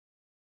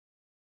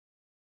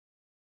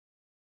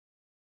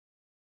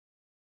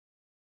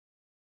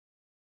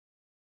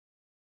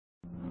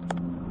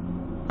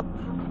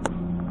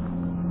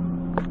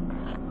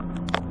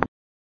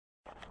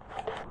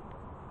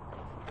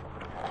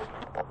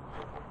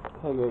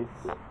Hey guys,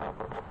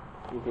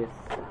 it is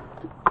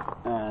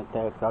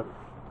 10 o'clock,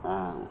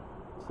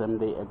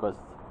 Sunday, August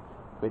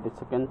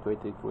 22nd,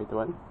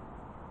 2021.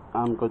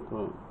 I'm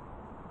going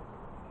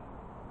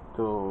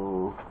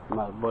to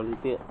my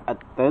volunteer at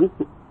 10.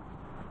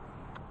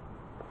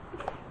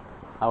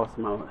 I was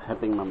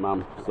helping my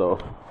mom, so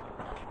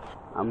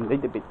I'm a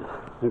little bit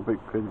going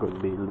to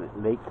be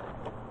late.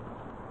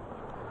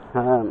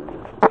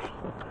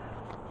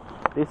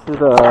 This is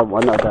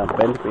one of the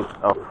benefits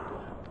of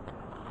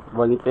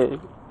volunteer.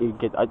 You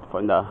get out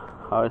from the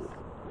house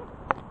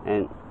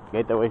and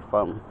get away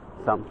from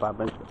some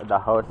problems at the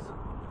house,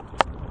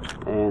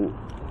 and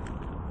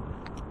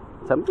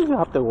sometimes you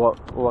have to walk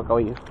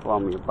away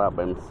from your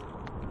problems.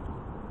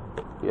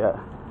 Yeah,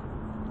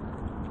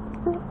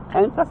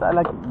 and plus I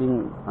like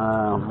being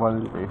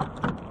volunteer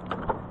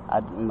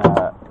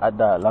at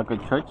the local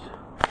church.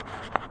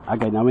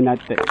 Again, I will not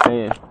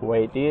say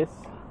where it is.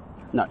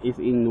 No, it's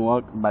in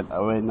work, but I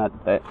will not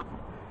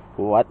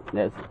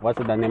what's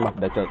the name of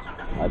the church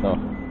at all.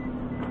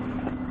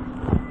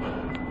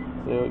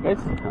 So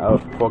guys,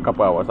 for a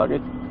couple hours,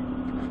 okay?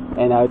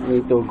 And I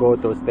need to go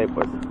to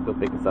Staples to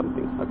pick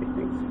something. Okay,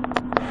 thanks.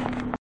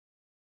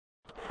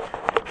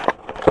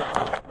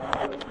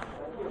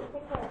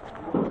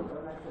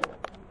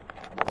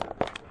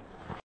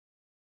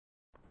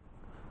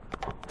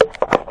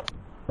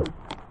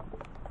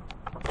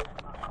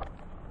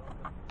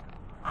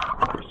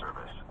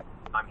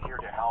 I'm here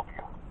to help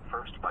you.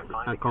 First, by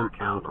finding your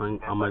account and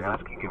by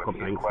asking you a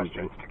few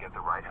questions to get the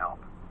right help.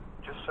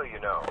 Just so you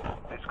know,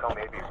 this call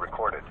may be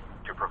recorded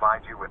to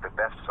provide you with the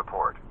best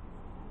support.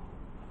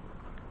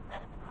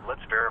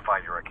 Let's verify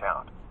your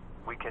account.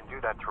 We can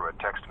do that through a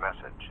text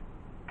message.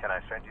 Can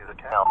I send you the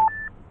text?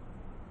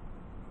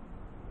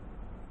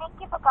 Thank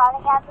you for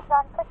calling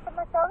Amazon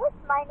customer service.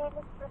 My name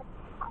is Priscilla.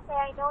 May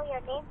I know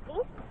your name,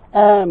 please?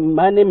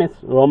 My name is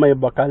Romeo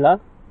Bacala.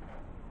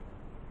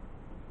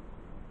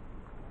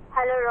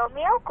 Hello,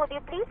 Romeo. Could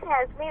you please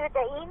help me with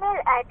the email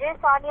address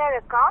on your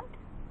account?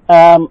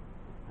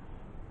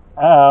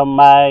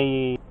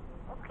 My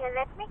Okay,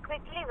 let me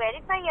quickly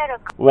verify your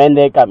account. when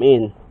they come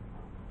in,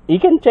 you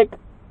can check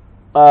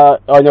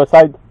on your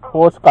side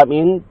who's come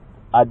in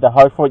at the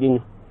Hartford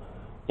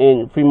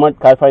in Fremont,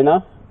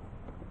 California.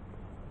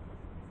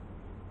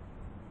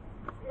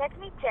 Let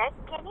me check.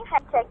 Can you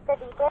check the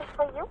details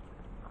for you?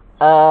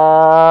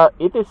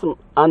 It is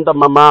under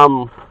my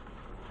mom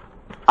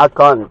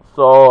account,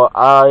 so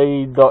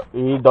I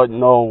don't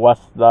know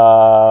what's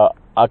the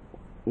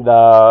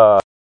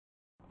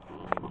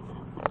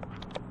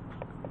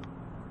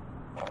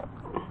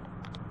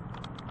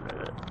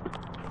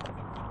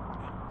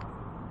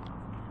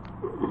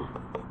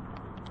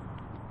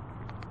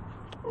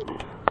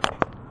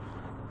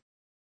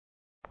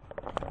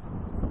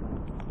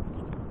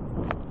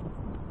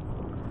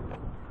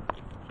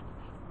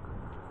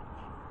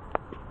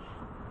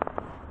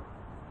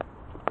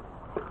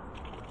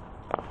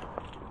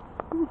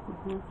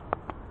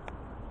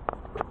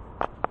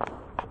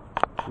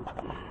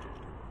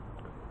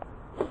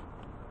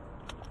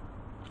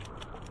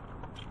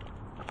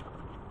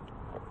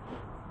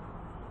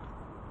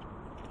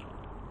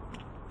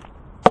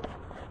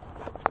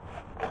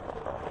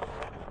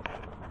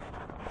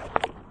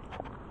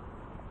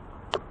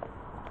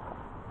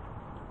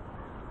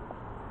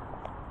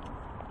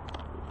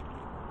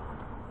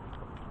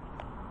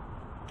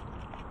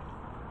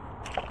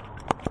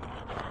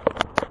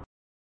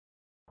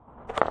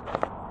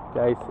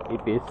guys, it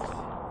is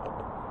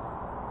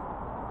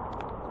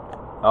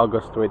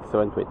August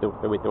 27,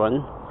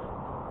 2021,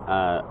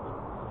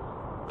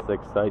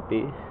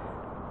 6:30.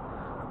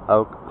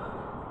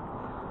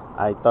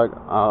 I thought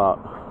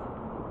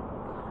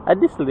I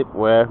did sleep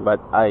well, but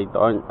I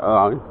don't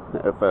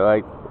feel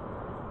like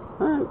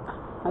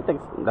I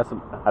think that's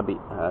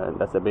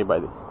a bit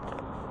bad.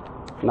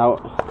 Now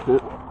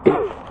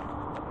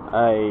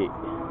I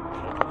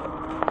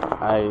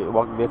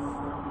walk this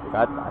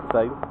cat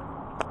outside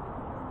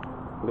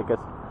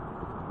because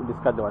this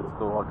cat wants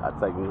to walk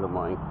outside in the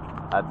morning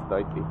at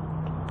 30.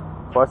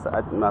 First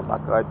at my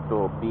backyard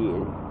to pee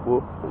and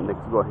poop, and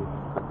let's go ahead.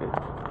 Okay.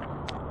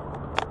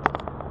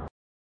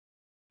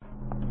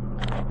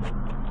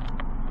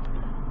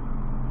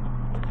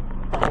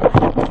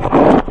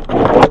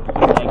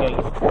 Hey guys.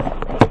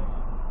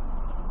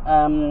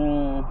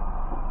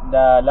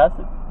 The last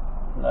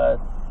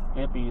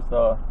clip you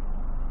saw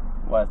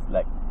was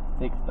like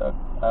 6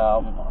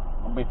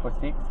 before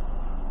 6.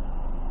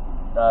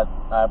 That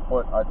I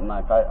put out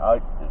my car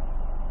out,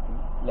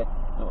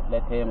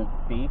 let him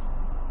pee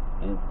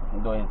and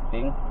do his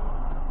thing.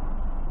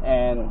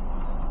 And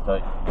so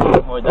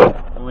with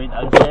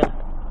Angel,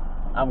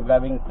 I'm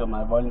driving to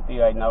my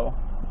volunteer right now.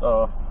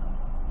 So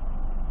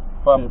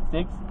from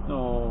 6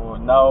 to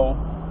now,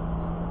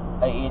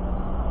 I eat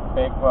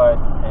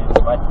breakfast and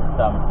watch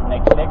some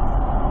Netflix.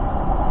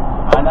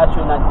 And I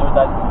should not do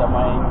that in the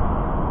morning.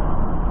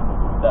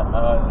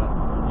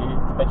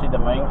 Especially the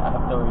morning, I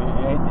have to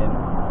eat and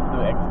to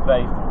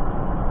exercise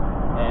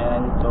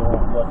and to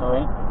lose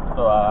weight,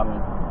 so I'm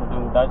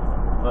doing that.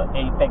 So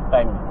it takes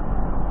time.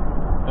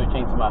 to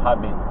change my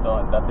habit.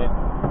 So that's it.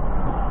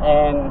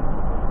 And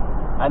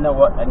I know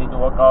what I need to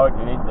work out,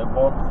 read the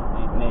books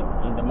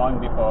in the morning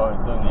before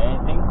doing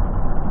anything.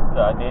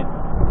 So I did.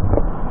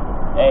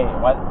 Hey,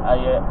 what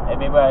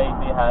everybody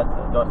has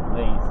those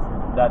days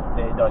that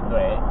they don't do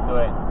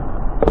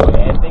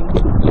anything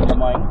in the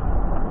morning.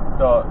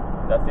 So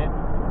that's it.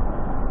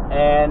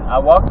 And I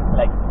walk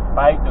like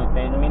 5 to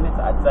 10 minutes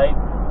outside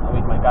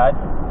with my cat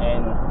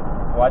and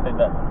water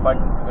the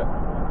front.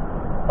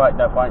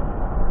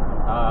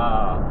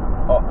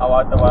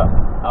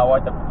 I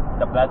water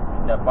the plant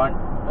in the front,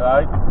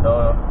 right?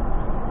 So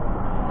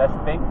that's the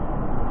thing.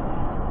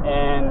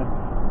 And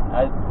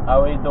I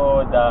will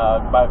do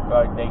the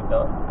backyard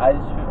later. I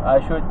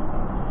should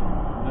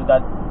do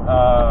that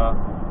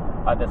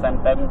at the same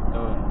time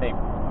to save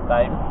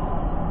time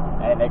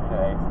and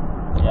exercise.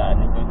 Yeah, I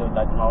need to do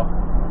that more.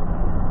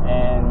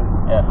 And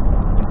yeah.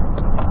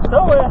 So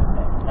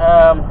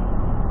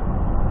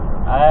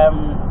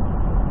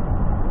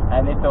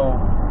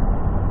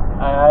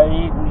I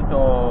need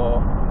to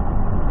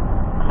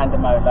handle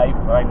my life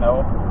right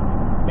now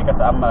because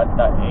I'm at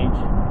that age.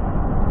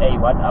 Hey,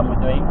 what I'm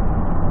doing,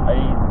 I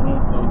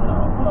need to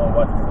know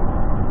what.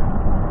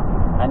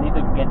 I need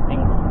to get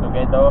things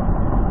together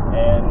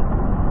and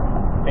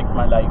fix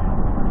my life.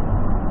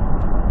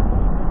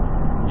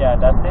 Yeah,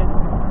 that's it.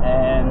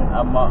 And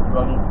I'm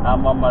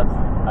almost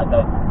at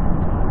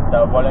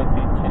the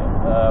volunteer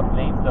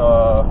place.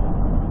 So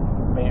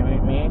bear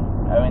with me.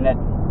 I will not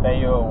tell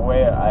you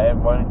where I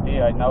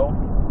volunteer right now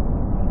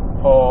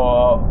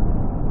for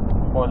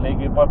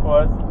legal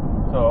purpose.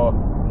 So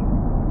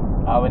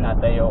I will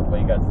not tell you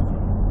because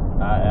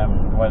I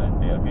am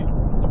volunteer. Okay.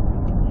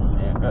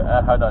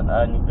 Yeah, hold on.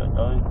 I need to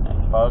join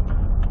and park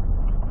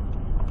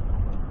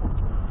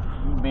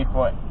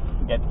before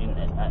get in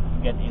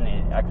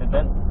an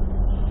accident.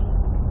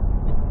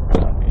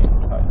 Okay,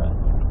 hold on.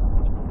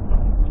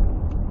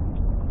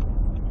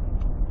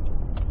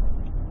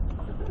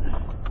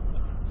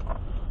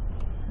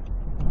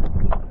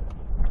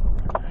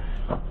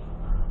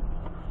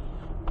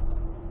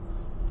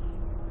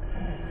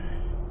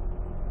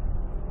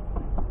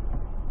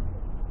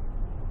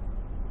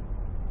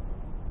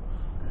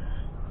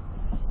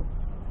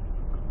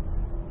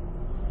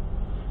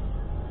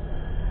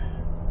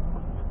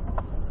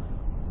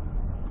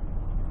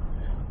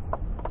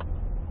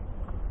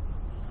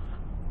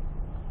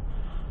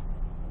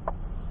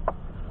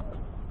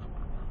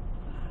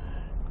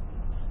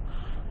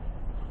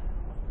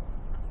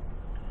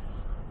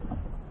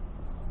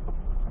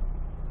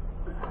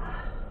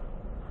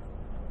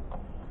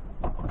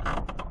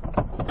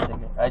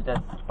 I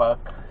just park,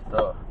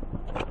 so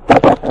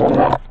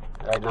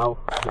right now,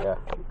 yeah.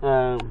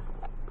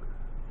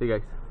 See you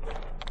guys.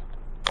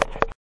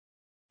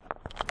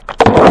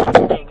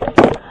 Hey guys,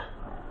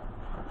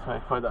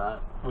 sorry for the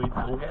with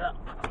anger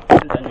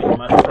and then with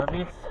my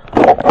service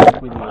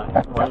with my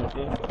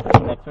warranty.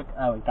 Next week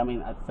I will come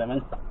in at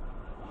 7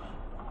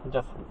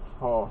 just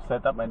for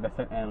setup and that's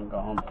it, and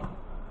go home.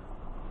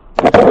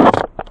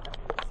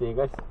 See you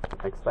guys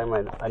next time.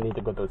 I need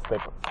to go to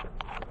Staples.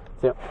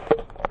 See you.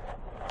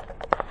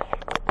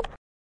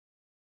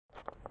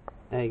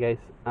 Hey guys,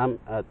 I'm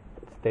at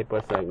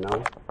Staples right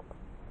now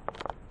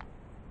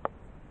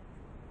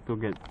to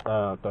get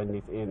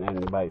 20s in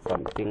and buy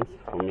some things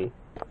for me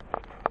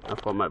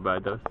and for my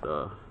brother.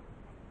 So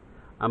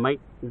I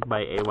might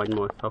buy one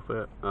more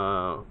software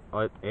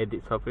or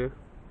edit software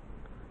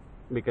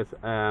because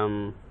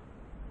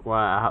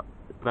what I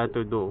plan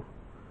to do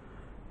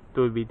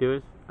 2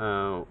 videos,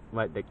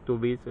 like 2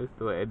 videos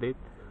to edit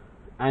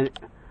and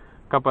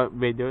couple of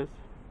videos,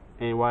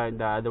 and while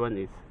the other one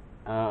is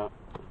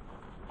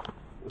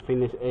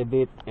finish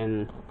edit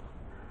and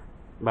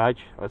batch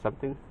or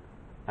something.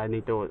 I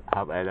need to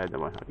have another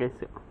one. Okay,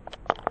 so